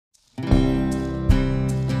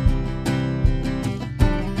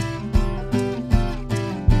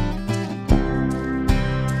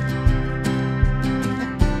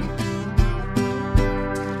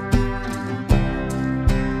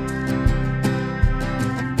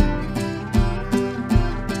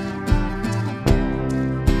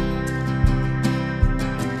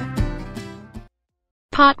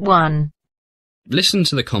Part 1. Listen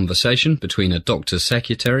to the conversation between a doctor's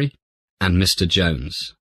secretary and Mr.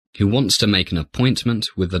 Jones, who wants to make an appointment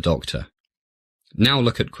with the doctor. Now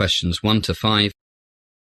look at questions 1 to 5.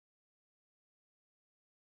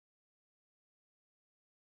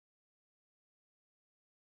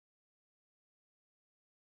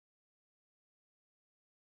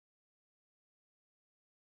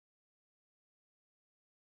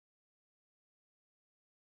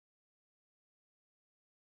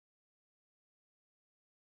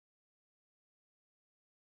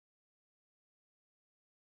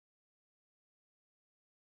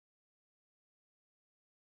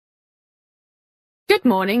 Good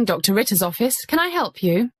morning, Dr. Ritter's office. Can I help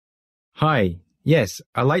you? Hi. Yes,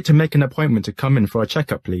 I'd like to make an appointment to come in for a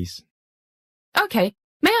checkup, please. Okay.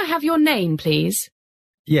 May I have your name, please?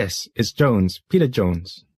 Yes, it's Jones, Peter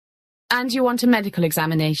Jones. And you want a medical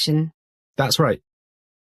examination? That's right.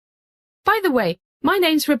 By the way, my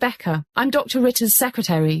name's Rebecca. I'm Dr. Ritter's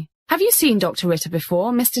secretary. Have you seen Dr. Ritter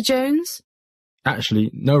before, Mr. Jones? Actually,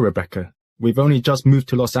 no, Rebecca. We've only just moved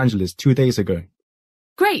to Los Angeles 2 days ago.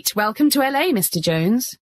 Great. Welcome to LA, Mr. Jones.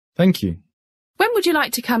 Thank you. When would you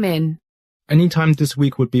like to come in? Any time this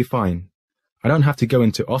week would be fine. I don't have to go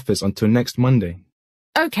into office until next Monday.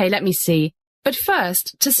 Okay, let me see. But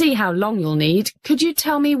first, to see how long you'll need, could you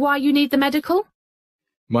tell me why you need the medical?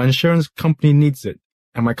 My insurance company needs it,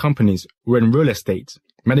 and my companies, we're in real estate.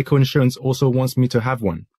 Medical insurance also wants me to have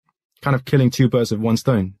one. Kind of killing 2 birds with 1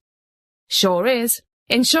 stone. Sure is.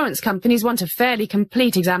 Insurance companies want a fairly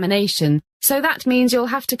complete examination, so that means you'll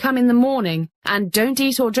have to come in the morning, and don't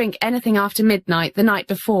eat or drink anything after midnight the night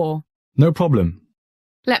before. No problem.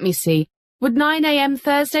 Let me see. Would 9 a.m.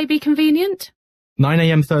 Thursday be convenient? 9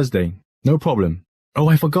 a.m. Thursday. No problem. Oh,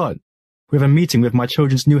 I forgot. We have a meeting with my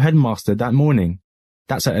children's new headmaster that morning.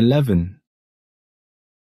 That's at 11.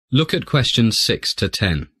 Look at questions 6 to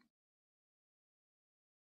 10.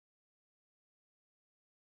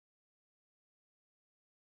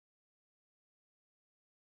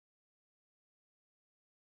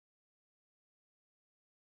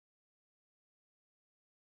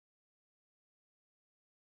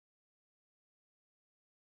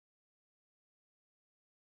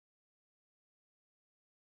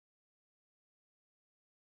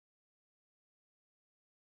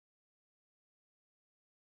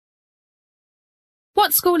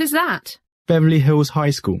 What school is that? Beverly Hills High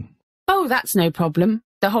School. Oh, that's no problem.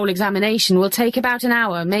 The whole examination will take about an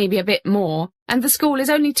hour, maybe a bit more, and the school is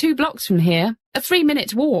only 2 blocks from here, a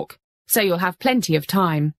 3-minute walk, so you'll have plenty of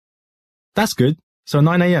time. That's good. So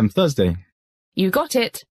 9 a.m. Thursday. You got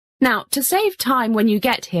it. Now, to save time when you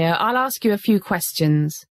get here, I'll ask you a few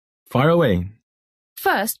questions. Fire away.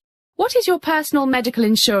 First, what is your personal medical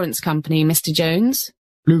insurance company, Mr. Jones?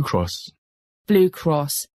 Blue Cross. Blue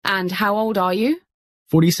Cross. And how old are you?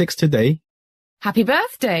 46 today. Happy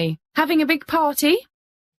birthday! Having a big party?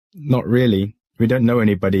 Not really. We don't know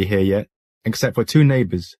anybody here yet, except for 2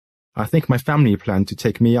 neighbors. I think my family planned to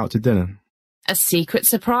take me out to dinner. A secret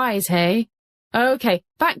surprise, hey? Okay,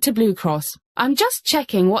 back to Blue Cross. I'm just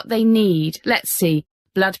checking what they need. Let's see.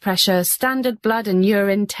 Blood pressure, standard blood and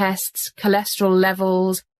urine tests, cholesterol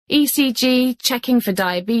levels, ECG, checking for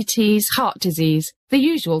diabetes, heart disease, the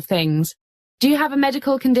usual things. Do you have a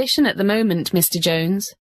medical condition at the moment, Mr.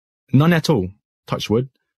 Jones? None at all. Touch wood.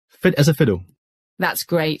 Fit as a fiddle. That's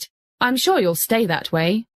great. I'm sure you'll stay that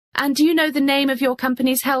way. And do you know the name of your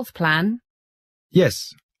company's health plan?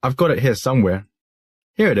 Yes, I've got it here somewhere.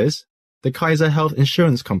 Here it is. The Kaiser Health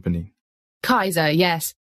Insurance Company. Kaiser,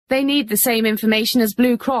 yes. They need the same information as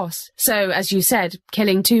Blue Cross, so, as you said,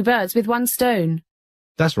 killing 2 birds with 1 stone.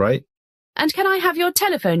 That's right. And can I have your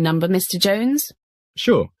telephone number, Mr. Jones?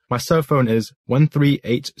 Sure. My cell phone is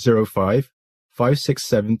 13805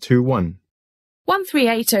 56721.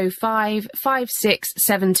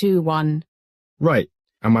 13805 Right.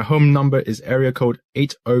 And my home number is area code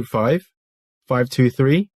 805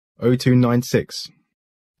 523 0296.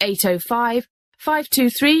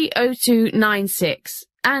 805-523-0296.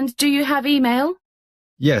 And do you have email?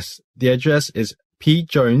 Yes, the address is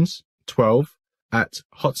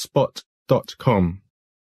pjones12@hotspot.com.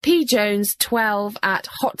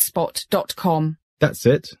 pjones12@hotspot.com. That's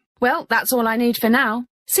it. Well, that's all I need for now.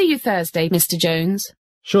 See you Thursday, Mr. Jones.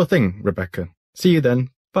 Sure thing, Rebecca. See you then.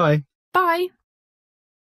 Bye. Bye.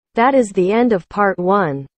 That is the end of Part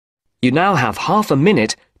 1. You now have half a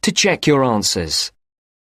minute to check your answers.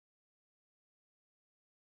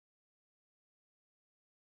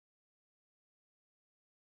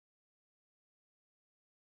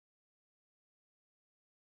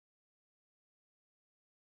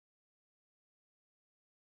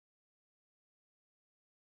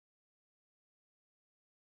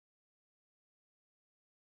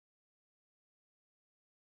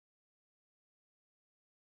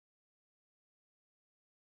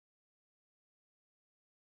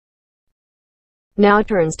 Now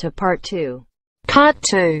turns to part 2. Part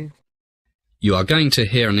 2. You are going to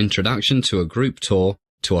hear an introduction to a group tour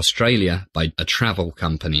to Australia by a travel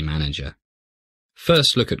company manager.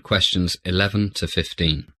 First, look at questions 11 to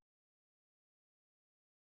 15.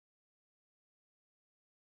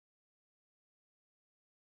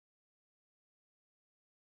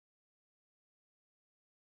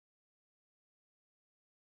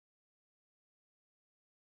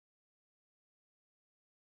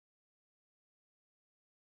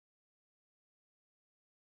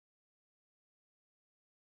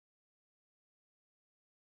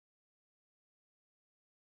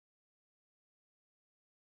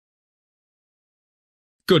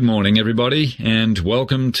 Good morning, everybody, and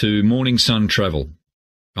welcome to Morning Sun Travel.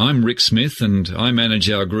 I'm Rick Smith, and I manage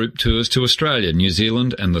our group tours to Australia, New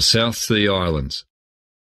Zealand, and the South Sea Islands.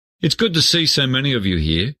 It's good to see so many of you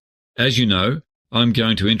here. As you know, I'm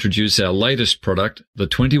going to introduce our latest product, the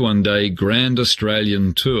 21-day Grand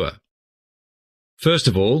Australian Tour. First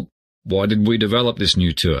of all, why did we develop this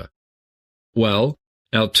new tour? Well,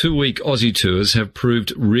 our 2-week Aussie tours have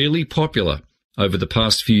proved really popular over the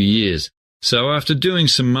past few years. So after doing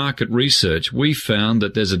some market research, we found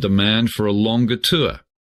that there's a demand for a longer tour.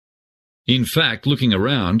 In fact, looking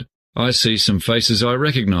around, I see some faces I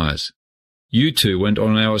recognise. You two went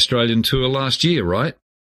on our Australian tour last year, right?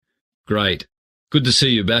 Great. Good to see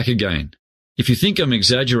you back again. If you think I'm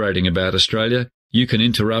exaggerating about Australia, you can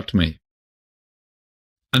interrupt me.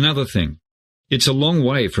 Another thing, it's a long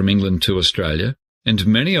way from England to Australia, and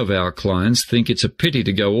many of our clients think it's a pity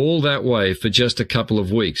to go all that way for just a couple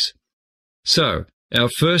of weeks. So, our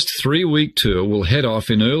first 3-week tour will head off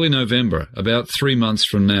in early November, about 3 months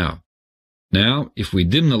from now. Now, if we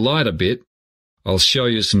dim the light a bit, I'll show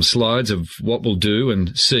you some slides of what we'll do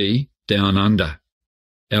and see down under.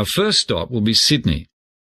 Our first stop will be Sydney.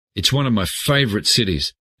 It's one of my favourite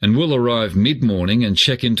cities, and we'll arrive mid-morning and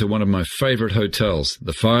check into one of my favourite hotels,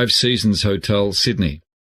 the 5 Seasons Hotel, Sydney.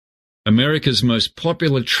 America's most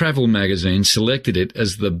popular travel magazine selected it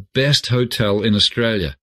as the best hotel in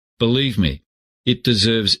Australia. Believe me, it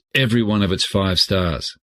deserves every one of its 5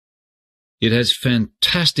 stars. It has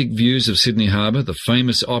fantastic views of Sydney Harbour, the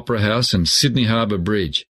famous Opera House, and Sydney Harbour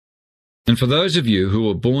Bridge. And for those of you who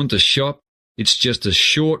were born to shop, it's just a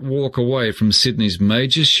short walk away from Sydney's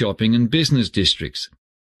major shopping and business districts.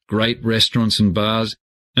 Great restaurants and bars,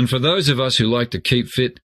 and for those of us who like to keep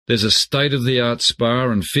fit, there's a state-of-the-art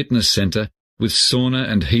spa and fitness centre with sauna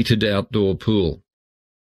and heated outdoor pool.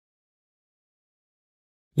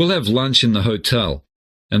 We'll have lunch in the hotel,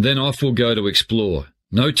 and then off we'll go to explore.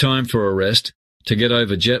 No time for a rest. To get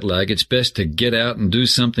over jet lag, it's best to get out and do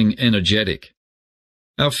something energetic.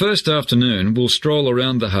 Our first afternoon, we'll stroll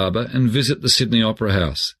around the harbour and visit the Sydney Opera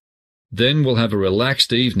House. Then we'll have a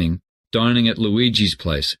relaxed evening, dining at Luigi's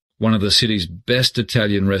Place, one of the city's best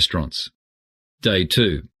Italian restaurants. Day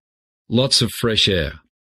 2. Lots of fresh air.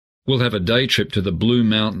 We'll have a day trip to the Blue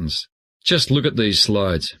Mountains. Just look at these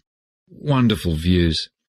slides. Wonderful views,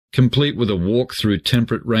 complete with a walk through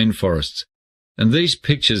temperate rainforests. And these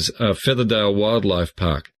pictures are Featherdale Wildlife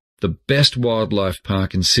Park, the best wildlife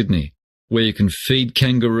park in Sydney, where you can feed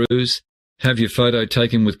kangaroos, have your photo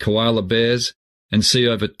taken with koala bears, and see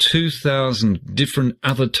over 2,000 different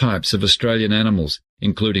other types of Australian animals,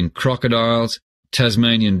 including crocodiles,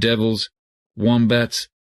 Tasmanian devils, wombats.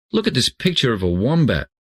 Look at this picture of a wombat.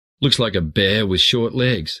 Looks like a bear with short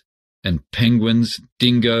legs. And penguins,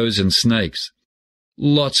 dingoes, and snakes.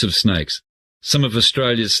 Lots of snakes. Some of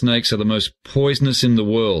Australia's snakes are the most poisonous in the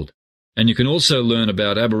world. And you can also learn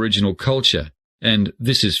about Aboriginal culture. And,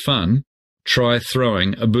 this is fun, try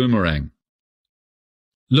throwing a boomerang.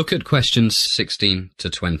 Look at questions 16 to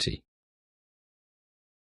 20.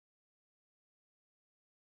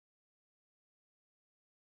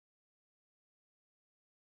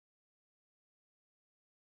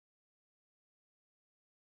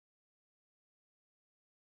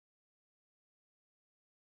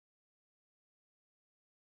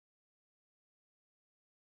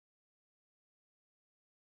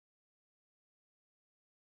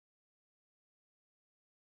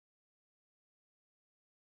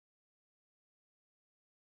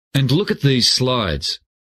 And look at these slides.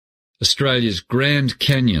 Australia's Grand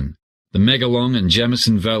Canyon, the Megalong and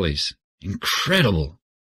Jamison Valleys. Incredible.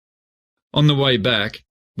 On the way back,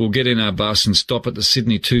 we'll get in our bus and stop at the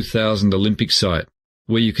Sydney 2000 Olympic site,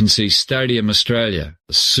 where you can see Stadium Australia,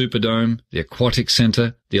 the Superdome, the Aquatic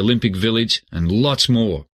Centre, the Olympic Village, and lots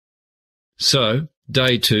more. So,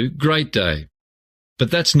 day 2, great day.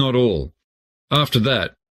 But that's not all. After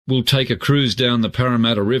that, we'll take a cruise down the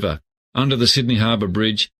Parramatta River, under the Sydney Harbour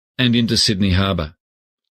Bridge, and into Sydney Harbour.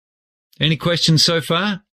 Any questions so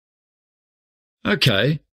far?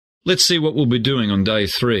 OK, let's see what we'll be doing on day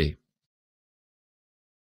 3.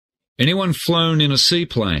 Anyone flown in a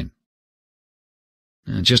seaplane?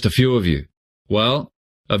 Just a few of you. Well,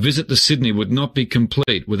 a visit to Sydney would not be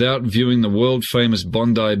complete without viewing the world-famous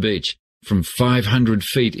Bondi Beach from 500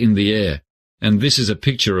 feet in the air, and this is a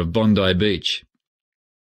picture of Bondi Beach.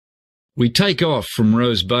 We take off from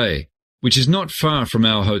Rose Bay, which is not far from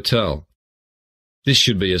our hotel. This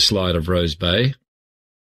should be a slide of Rose Bay.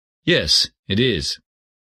 Yes, it is.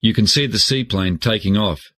 You can see the seaplane taking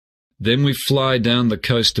off. Then we fly down the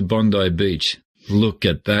coast to Bondi Beach. Look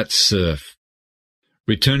at that surf.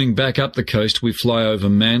 Returning back up the coast, we fly over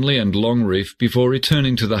Manly and Long Reef before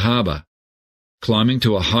returning to the harbour, climbing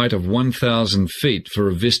to a height of 1,000 feet for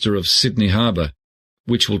a vista of Sydney Harbour,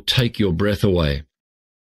 which will take your breath away.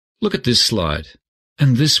 Look at this slide.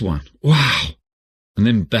 And this one. Wow! And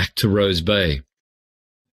then back to Rose Bay.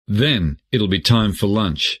 Then it'll be time for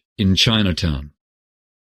lunch in Chinatown.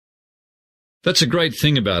 That's a great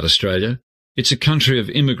thing about Australia. It's a country of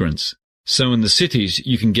immigrants. So in the cities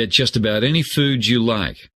you can get just about any food you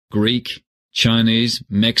like. Greek, Chinese,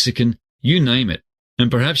 Mexican, you name it.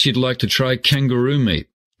 And perhaps you'd like to try kangaroo meat.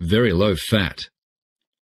 Very low fat.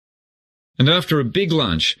 And after a big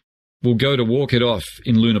lunch, we'll go to walk it off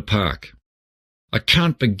in Luna Park. I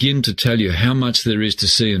can't begin to tell you how much there is to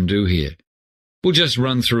see and do here. We'll just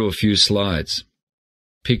run through a few slides.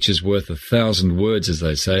 Picture's worth 1,000 words, as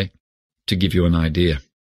they say, to give you an idea.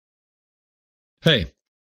 Hey,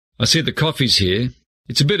 I see the coffee's here.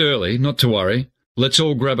 It's a bit early, not to worry. Let's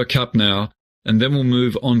all grab a cup now, and then we'll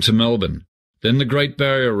move on to Melbourne, then the Great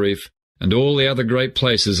Barrier Reef, and all the other great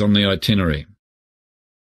places on the itinerary.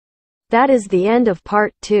 That is the end of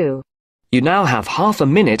part 2. You now have half a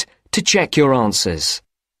minute to check your answers.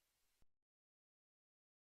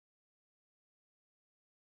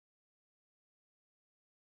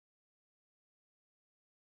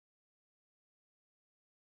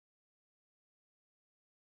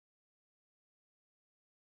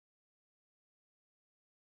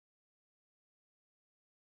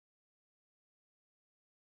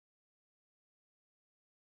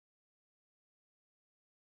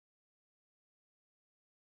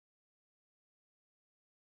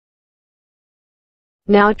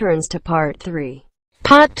 Now turns to part 3.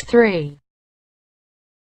 Part 3.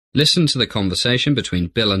 Listen to the conversation between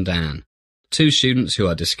Bill and Anne, 2 students who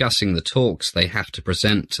are discussing the talks they have to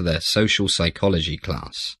present to their social psychology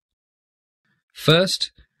class.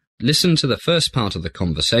 First, listen to the first part of the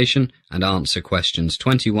conversation and answer questions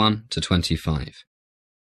 21 to 25.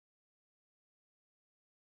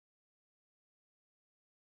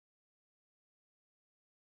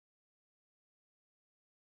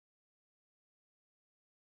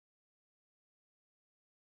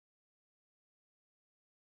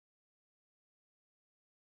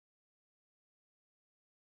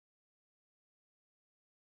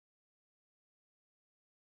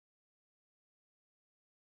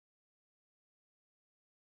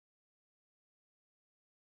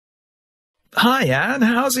 Hi, Anne.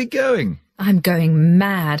 How's it going? I'm going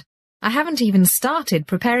mad. I haven't even started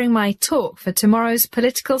preparing my talk for tomorrow's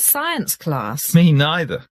political science class. Me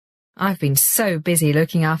neither. I've been so busy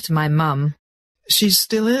looking after my mum. She's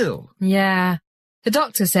still ill. Yeah. The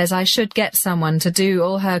doctor says I should get someone to do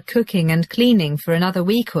all her cooking and cleaning for another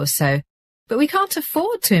week or so, but we can't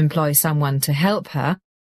afford to employ someone to help her.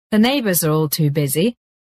 The neighbours are all too busy.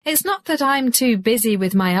 It's not that I'm too busy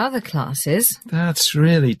with my other classes. That's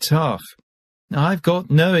really tough. I've got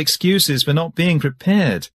no excuses for not being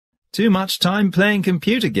prepared. Too much time playing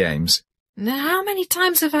computer games. How many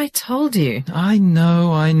times have I told you? I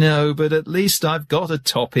know, but at least I've got a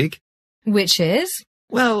topic. Which is?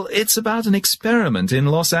 Well, it's about an experiment in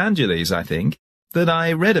Los Angeles, I think, that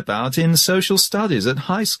I read about in social studies at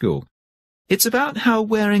high school. It's about how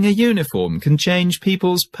wearing a uniform can change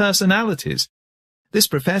people's personalities. This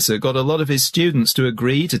professor got a lot of his students to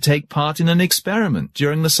agree to take part in an experiment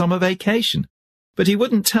during the summer vacation, but he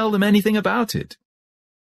wouldn't tell them anything about it.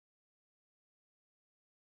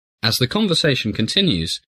 As the conversation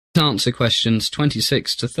continues, answer questions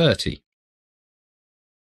 26 to 30.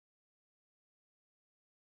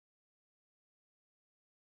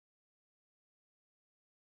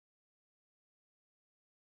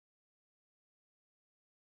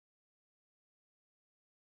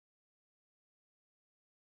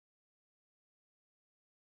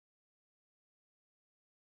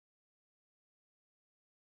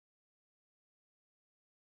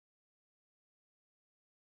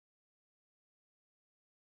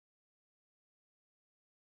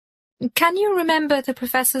 Can you remember the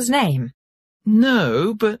professor's name?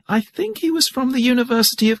 No, but I think he was from the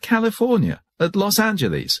University of California at Los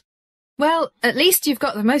Angeles. Well, at least you've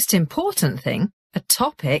got the most important thing, a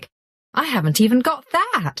topic. I haven't even got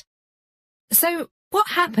that. So, what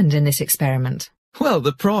happened in this experiment? Well,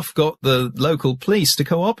 the prof got the local police to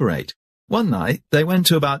cooperate. One night, they went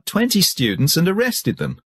to about 20 students and arrested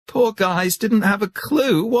them. Poor guys didn't have a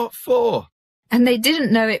clue what for. And they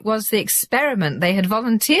didn't know it was the experiment they had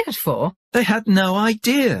volunteered for? They had no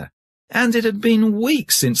idea. And it had been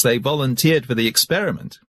weeks since they volunteered for the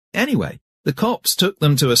experiment. Anyway, the cops took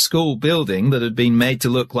them to a school building that had been made to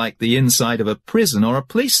look like the inside of a prison or a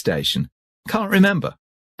police station. Can't remember.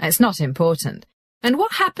 It's not important. And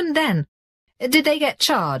what happened then? Did they get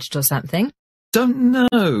charged or something? Don't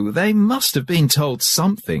know. They must have been told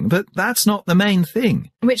something, but that's not the main thing.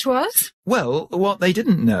 Which was? Well, what they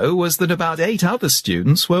didn't know was that about 8 other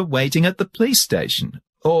students were waiting at the police station,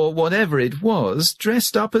 or whatever it was,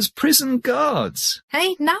 dressed up as prison guards.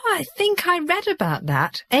 Hey, now I think I read about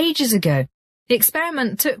that ages ago. The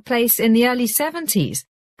experiment took place in the early 70s,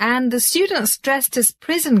 and the students dressed as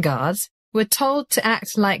prison guards were told to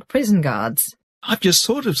act like prison guards. I've just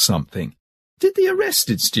thought of something. Did the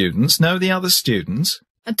arrested students know the other students?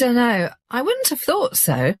 I don't know. I wouldn't have thought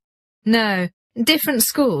so. No, different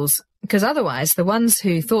schools, because otherwise the ones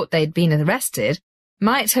who thought they'd been arrested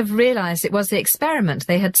might have realised it was the experiment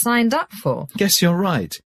they had signed up for. Guess you're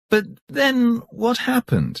right. But then what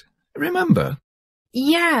happened? Remember?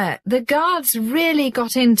 Yeah, the guards really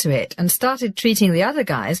got into it and started treating the other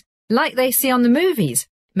guys like they see on the movies,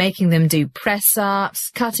 making them do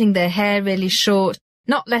press-ups, cutting their hair really short,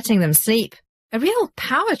 not letting them sleep. A real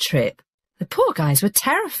power trip. The poor guys were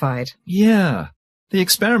terrified. Yeah. The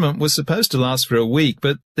experiment was supposed to last for a week,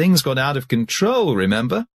 but things got out of control,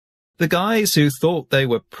 remember? The guys who thought they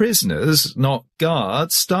were prisoners, not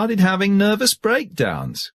guards, started having nervous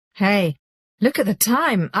breakdowns. Hey, look at the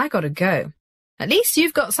time. I gotta go. At least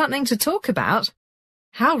you've got something to talk about.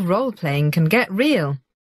 How role-playing can get real,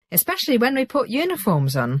 especially when we put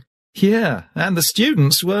uniforms on. Yeah, and the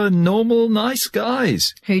students were normal, nice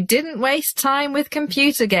guys. Who didn't waste time with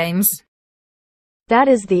computer games. That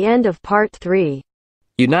is the end of part 3.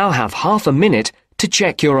 You now have half a minute to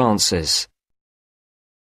check your answers.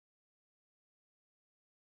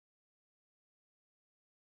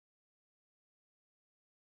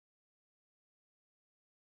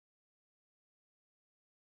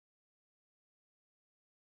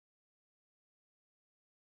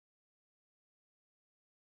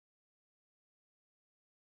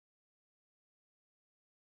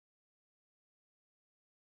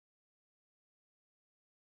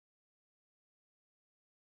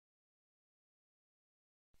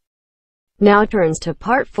 Now turns to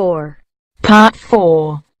part 4. Part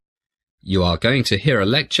 4. You are going to hear a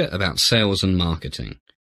lecture about sales and marketing.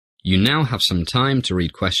 You now have some time to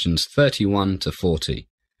read questions 31 to 40.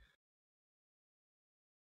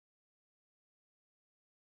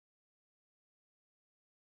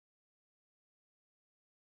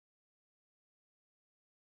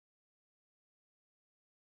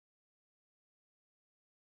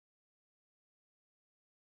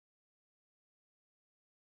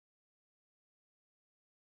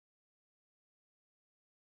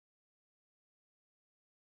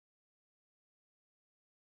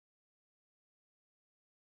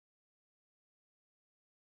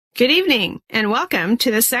 Good evening, and welcome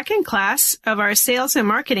to the second class of our Sales and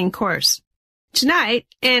Marketing course. Tonight,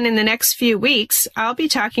 and in the next few weeks, I'll be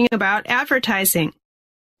talking about advertising.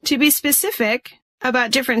 To be specific,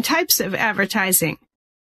 about different types of advertising,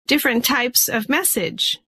 different types of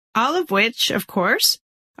message, all of which, of course,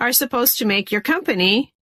 are supposed to make your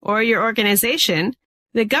company, or your organization,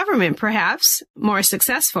 the government perhaps, more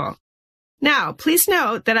successful. Now, please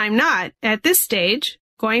note that I'm not, at this stage,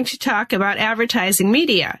 going to talk about advertising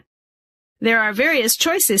media. There are various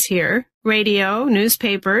choices here: radio,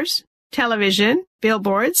 newspapers, television,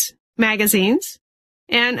 billboards, magazines,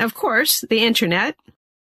 and, of course, the Internet.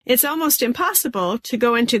 It's almost impossible to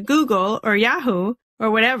go into Google or Yahoo or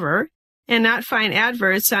whatever and not find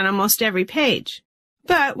adverts on almost every page.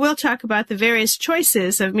 But we'll talk about the various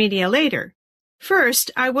choices of media later. First,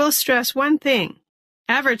 I will stress one thing.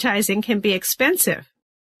 Advertising can be expensive.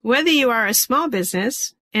 Whether you are a small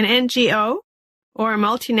business, an NGO, or a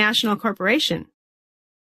multinational corporation.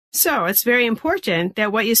 So it's very important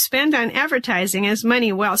that what you spend on advertising is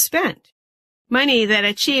money well spent, money that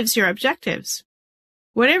achieves your objectives,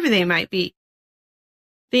 whatever they might be.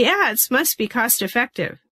 The ads must be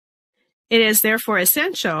cost-effective. It is therefore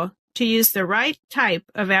essential to use the right type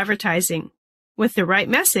of advertising with the right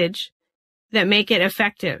message that make it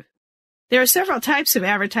effective. There are several types of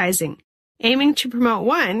advertising, aiming to promote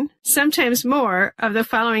one, sometimes more, of the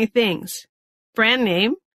following things: brand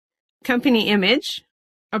name, company image,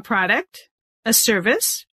 a product, a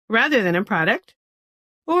service rather than a product,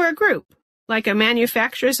 or a group, like a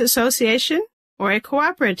manufacturers association or a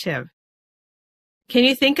cooperative. Can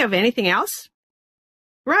you think of anything else?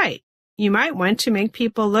 Right. You might want to make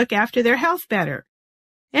people look after their health better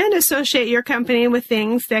and associate your company with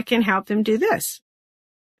things that can help them do this.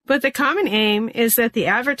 But the common aim is that the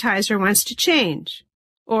advertiser wants to change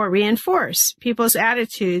or reinforce people's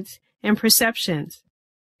attitudes and perceptions,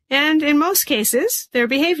 and in most cases, their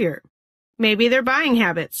behavior, maybe their buying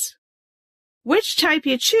habits. Which type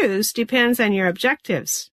you choose depends on your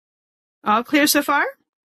objectives. All clear so far?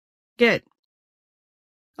 Good.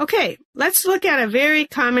 Okay, let's look at a very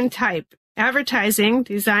common type, advertising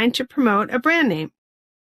designed to promote a brand name.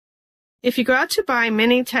 If you go out to buy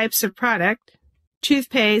many types of product,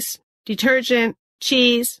 toothpaste, detergent,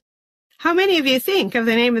 cheese, how many of you think of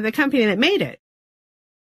the name of the company that made it?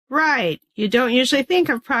 Right, you don't usually think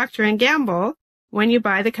of Procter & Gamble when you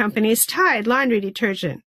buy the company's Tide laundry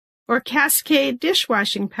detergent, or Cascade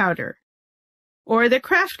dishwashing powder, or the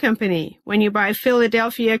Kraft Company when you buy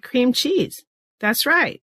Philadelphia cream cheese. That's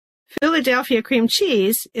right. Philadelphia cream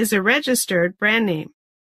cheese is a registered brand name.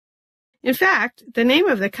 In fact, the name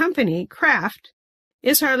of the company, Kraft,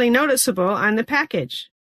 is hardly noticeable on the package.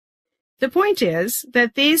 The point is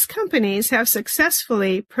that these companies have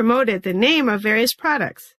successfully promoted the name of various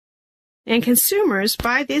products, and consumers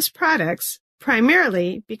buy these products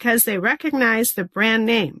primarily because they recognize the brand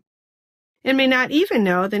name and may not even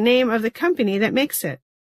know the name of the company that makes it.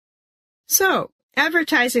 So,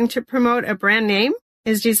 advertising to promote a brand name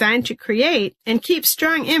is designed to create and keep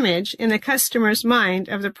strong image in the customer's mind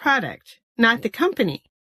of the product, not the company.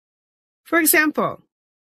 For example,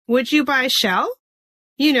 would you buy Shell?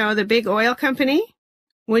 You know, the big oil company.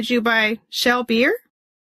 Would you buy Shell beer?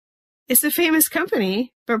 It's a famous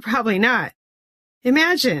company, but probably not.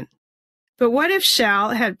 Imagine. But what if Shell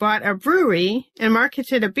had bought a brewery and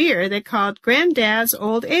marketed a beer they called Granddad's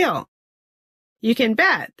Old Ale? You can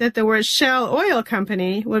bet that the word Shell Oil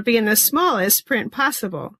Company would be in the smallest print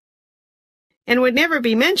possible and would never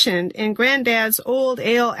be mentioned in Granddad's Old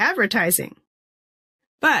Ale advertising.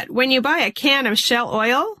 But when you buy a can of Shell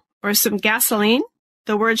oil or some gasoline,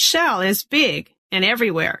 the word Shell is big and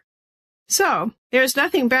everywhere. So, there's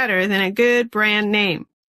nothing better than a good brand name.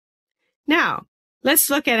 Now, let's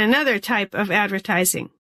look at another type of advertising.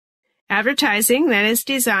 Advertising that is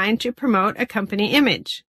designed to promote a company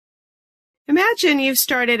image. Imagine you've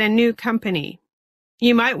started a new company.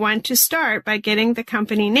 You might want to start by getting the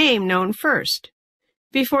company name known first,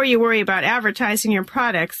 before you worry about advertising your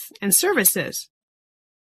products and services.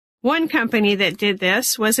 One company that did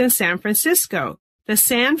this was in San Francisco, the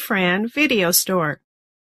San Fran Video Store.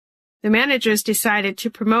 The managers decided to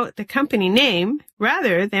promote the company name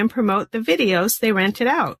rather than promote the videos they rented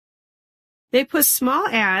out. They put small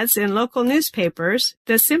ads in local newspapers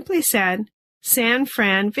that simply said, San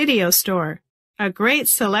Fran Video Store, a great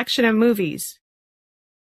selection of movies.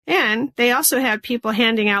 And they also had people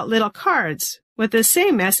handing out little cards with the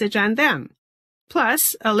same message on them,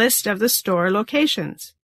 plus a list of the store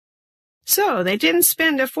locations. So they didn't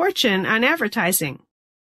spend a fortune on advertising.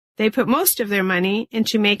 They put most of their money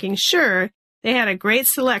into making sure they had a great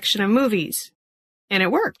selection of movies. And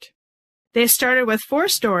it worked. They started with 4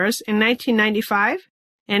 stores in 1995,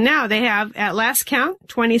 and now they have, at last count,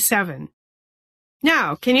 27.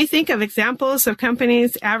 Now, can you think of examples of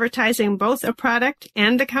companies advertising both a product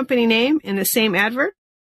and the company name in the same advert?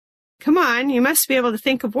 Come on, you must be able to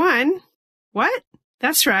think of one. What?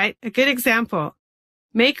 That's right, a good example.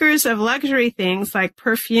 Makers of luxury things like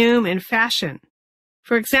perfume and fashion.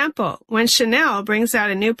 For example, when Chanel brings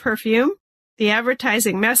out a new perfume, the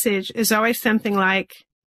advertising message is always something like,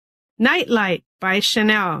 Nightlight by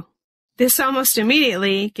Chanel. This almost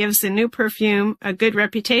immediately gives the new perfume a good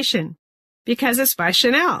reputation, because it's by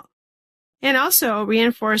Chanel, and also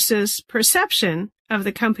reinforces perception of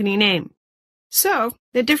the company name. So,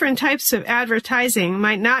 the different types of advertising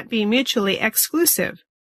might not be mutually exclusive.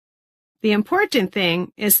 The important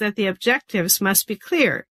thing is that the objectives must be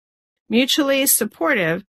clear, mutually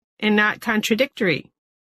supportive, and not contradictory.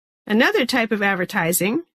 Another type of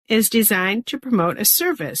advertising is designed to promote a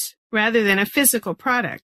service rather than a physical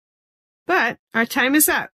product. But our time is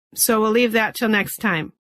up, so we'll leave that till next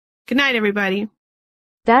time. Good night, everybody.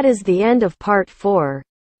 That is the end of part 4.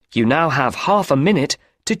 You now have half a minute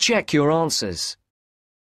to check your answers.